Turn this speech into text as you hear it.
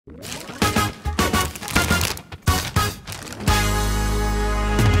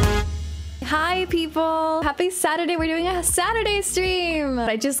people. Happy Saturday. We're doing a Saturday stream.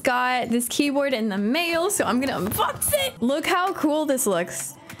 I just got this keyboard in the mail, so I'm gonna unbox it. Look how cool this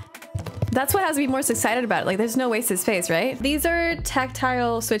looks. That's what has me most excited about it. Like, there's no wasted space, right? These are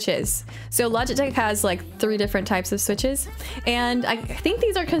tactile switches. So Logitech has like 3 different types of switches. And I think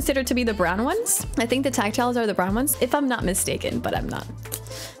these are considered to be the brown ones. I think the tactiles are the brown ones, if I'm not mistaken, but I'm not.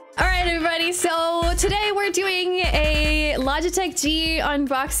 All right, everybody. So today we're doing a Logitech G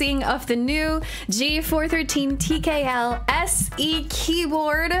unboxing of the new G413 TKL SE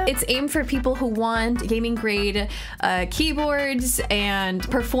keyboard. It's aimed for people who want gaming grade keyboards and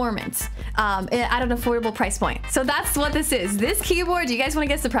performance at an affordable price point. So that's what this is. This keyboard, do you guys want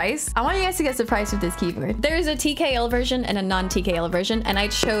to guess the price? I want you guys to guess the price of this keyboard. There's a TKL version and a non-TKL version, and I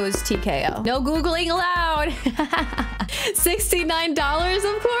chose TKL. No Googling allowed. $69,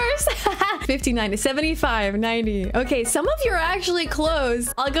 of course. 59, 75, 90. Okay, some of you are actually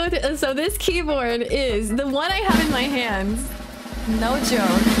close. I'll go through. So this keyboard is the one I have in my hands. No joke.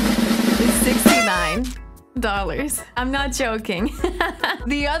 Is $69. I'm not joking.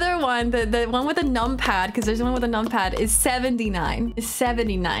 The other one, the one with the numpad, because there's one with a numpad, is 79. Is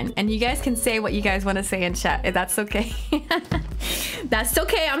 79. And you guys can say what you guys want to say in chat. That's okay. That's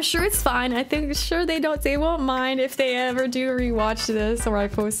okay. I'm sure it's fine. I think sure they won't mind if they ever do rewatch this or I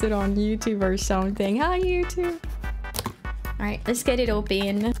post it on YouTube or something. Hi, YouTube. All right, let's get it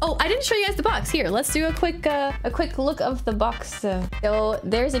open. Oh, I didn't show you guys the box. Here, let's do a quick look of the box. So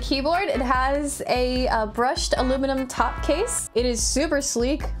there's a keyboard. It has a brushed aluminum top case. It is super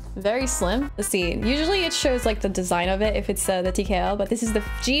sleek, very slim. Let's see. Usually it shows like the design of it if it's the TKL, but this is the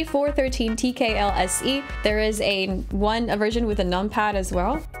G413 TKL SE. There is a version with a numpad as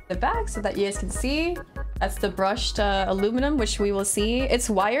well. The back so that you guys can see. That's the brushed aluminum, which we will see.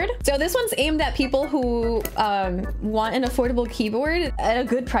 It's wired. So this one's aimed at people who want an affordable keyboard at a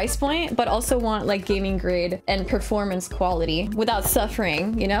good price point, but also want like gaming grade and performance quality without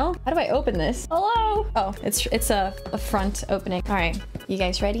suffering, you know? How do I open this? Hello? Oh, it's a front opening. All right, you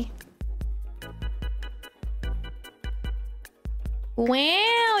guys ready?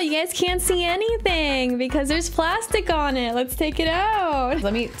 Wow, you guys can't see anything because there's plastic on it. Let's take it out.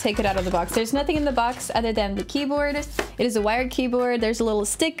 Let me take it out of the box. There's nothing in the box other than the keyboard. It is a wired keyboard. There's a little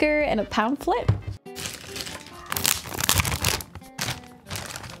sticker and a pamphlet.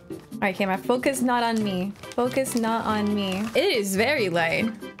 All right, camera, focus not on me. Focus not on me. It is very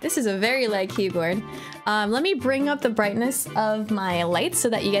light. This is a very light keyboard. Let me bring up the brightness of my lights so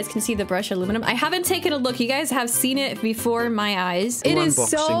that you guys can see the brushed aluminum. I haven't taken a look. You guys have seen it before my eyes. It is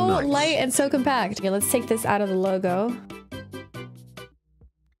so light and so compact. Okay, let's take this out of the logo.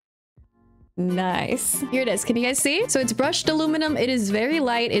 Nice. Here it is. Can you guys see? So it's brushed aluminum. It is very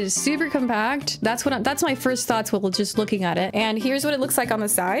light. It is super compact. That's my first thoughts while just looking at it. And here's what it looks like on the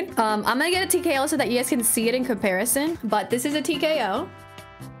side. I'm gonna get a TKL so that you guys can see it in comparison. But this is a TKL.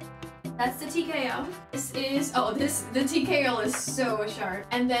 That's the TKL. This is, the TKL is so sharp.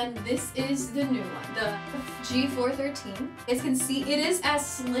 And then this is the new one, the G413. As you can see, it is as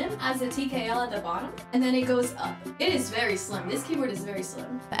slim as the TKL at the bottom. And then it goes up. It is very slim. This keyboard is very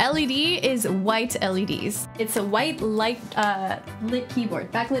slim. The LED is white LEDs. It's a white light lit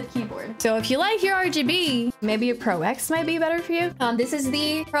keyboard, backlit keyboard. So if you like your RGB, maybe a Pro X might be better for you. This is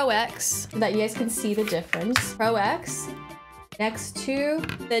the Pro X so that you guys can see the difference. Pro X. Next to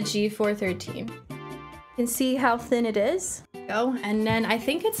the G413. You can see how thin it is. Go. And then I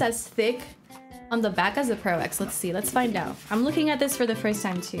think it's as thick on the back as the Pro X. Let's see. Let's find out. I'm looking at this for the first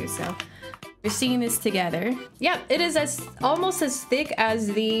time too, so we're seeing this together. Yep, it is almost as thick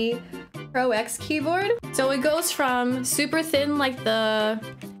as the Pro X keyboard. So it goes from super thin like the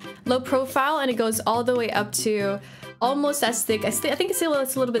low profile and it goes all the way up to almost as thick. I think it's a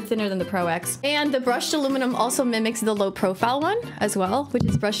little bit thinner than the Pro X. And the brushed aluminum also mimics the low profile one as well, which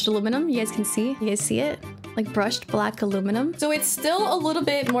is brushed aluminum. You guys can see. You guys see it? Like brushed black aluminum. So it's still a little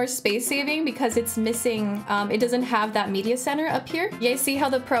bit more space saving because it's missing, it doesn't have that media center up here. You guys see how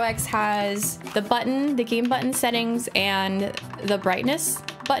the Pro X has the button, the game button settings, and the brightness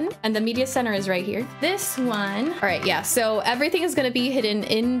button, and the media center is right here. This one, all right, yeah, so everything is gonna be hidden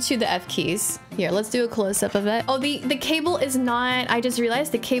into the F keys. Here, let's do a close-up of it. Oh, the cable is not, I just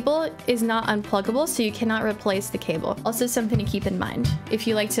realized the cable is not unpluggable, so you cannot replace the cable. Also something to keep in mind if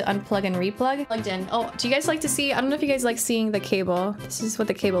you like to unplug and replug. Plugged in. Oh, do you guys like to see, I don't know if you guys like seeing the cable. This is what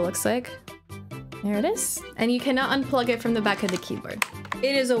the cable looks like. There it is. And you cannot unplug it from the back of the keyboard.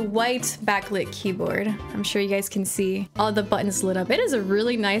 It is a white backlit keyboard. I'm sure you guys can see all the buttons lit up. It is a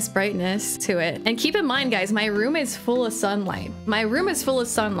really nice brightness to it. And keep in mind, guys, my room is full of sunlight. My room is full of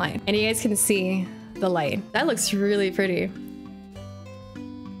sunlight, and you guys can see the light. That looks really pretty.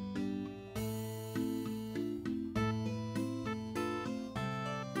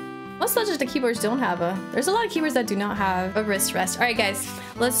 the keyboards don't have a... There's a lot of keyboards that do not have a wrist rest. All right, guys,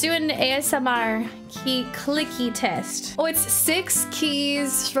 let's do an ASMR key clicky test. Oh, it's 6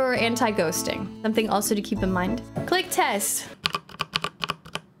 keys for anti-ghosting. Something also to keep in mind. Click test.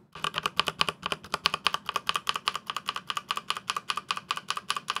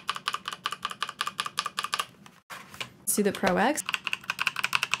 Let's do the Pro X.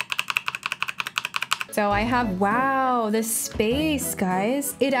 So I have, wow, the space,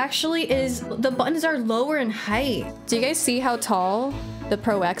 guys. It actually is, the buttons are lower in height. Do you guys see how tall the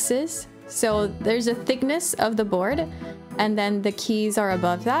Pro X is? So there's a thickness of the board, and then the keys are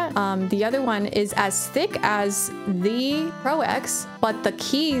above that. The other one is as thick as the Pro X, but the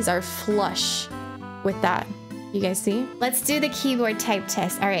keys are flush with that. You guys see? Let's do the keyboard type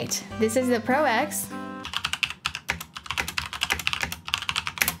test. All right, this is the Pro X.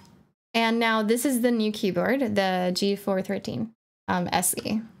 And now this is the new keyboard, the G413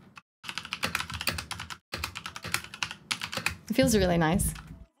 SE. It feels really nice.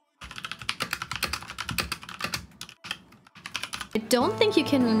 I don't think you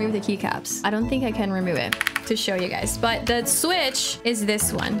can remove the keycaps. I don't think I can remove it to show you guys, but the switch is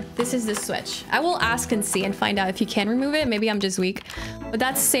this one. This is the switch. I will ask and see and find out if you can remove it. Maybe I'm just weak, but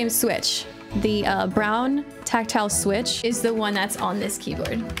that's the same switch. The brown tactile switch is the one that's on this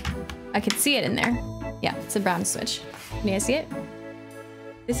keyboard. I can see it in there. Yeah, it's a brown switch. Can you guys see it?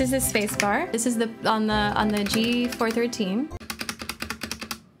 This is the space bar. This is the on the G413.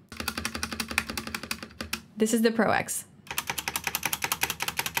 This is the Pro X.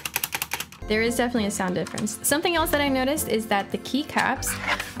 There is definitely a sound difference. Something else that I noticed is that the keycaps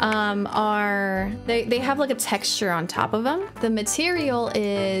they have like a texture on top of them. The material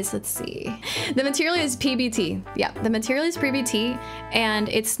is, let's see, the material is PBT. Yeah, the material is PBT, and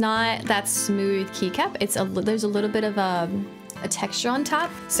it's not that smooth keycap. There's a little bit of a texture on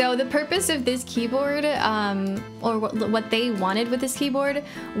top. So the purpose of this keyboard, or what they wanted with this keyboard,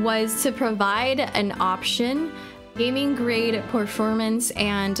 was to provide an option, gaming grade performance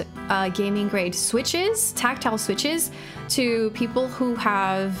and gaming grade switches, tactile switches, to people who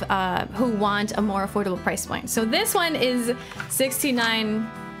have who want a more affordable price point. So this one is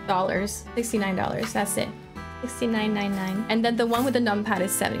 $69. That's it. $69.99. And then the one with the numpad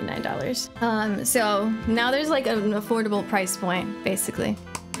is $79. So now there's like an affordable price point, basically.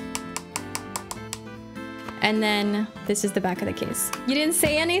 And then this is the back of the case. You didn't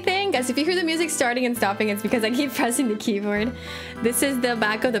say anything? Guys, if you hear the music starting and stopping, it's because I keep pressing the keyboard. This is the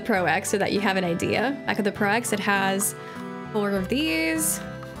back of the Pro X, so that you have an idea. Back of the Pro X, it has 4 of these,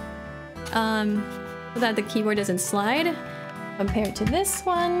 so that the keyboard doesn't slide. Compared to this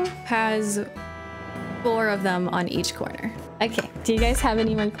one, has 4 of them on each corner. Okay, do you guys have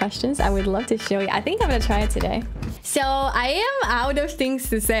any more questions? I would love to show you. I think I'm gonna try it today. So I am out of things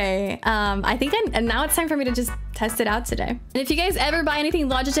to say. I think now it's time for me to just test it out today. And if you guys ever buy anything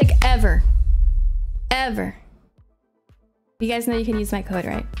Logitech, ever, you guys know you can use my code,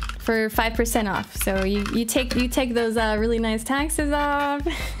 right? For 5% off. So you take those really nice taxes off,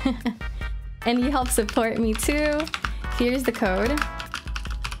 and you help support me too. Here's the code.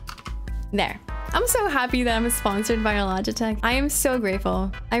 There. I'm so happy that I'm sponsored by Logitech. I am so grateful.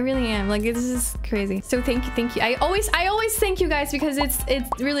 I really am. Like, this is crazy. So thank you. I always thank you guys, because it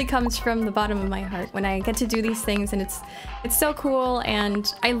really comes from the bottom of my heart when I get to do these things, and it's so cool,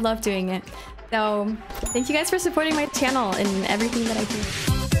 and I love doing it. So thank you guys for supporting my channel and everything that I do.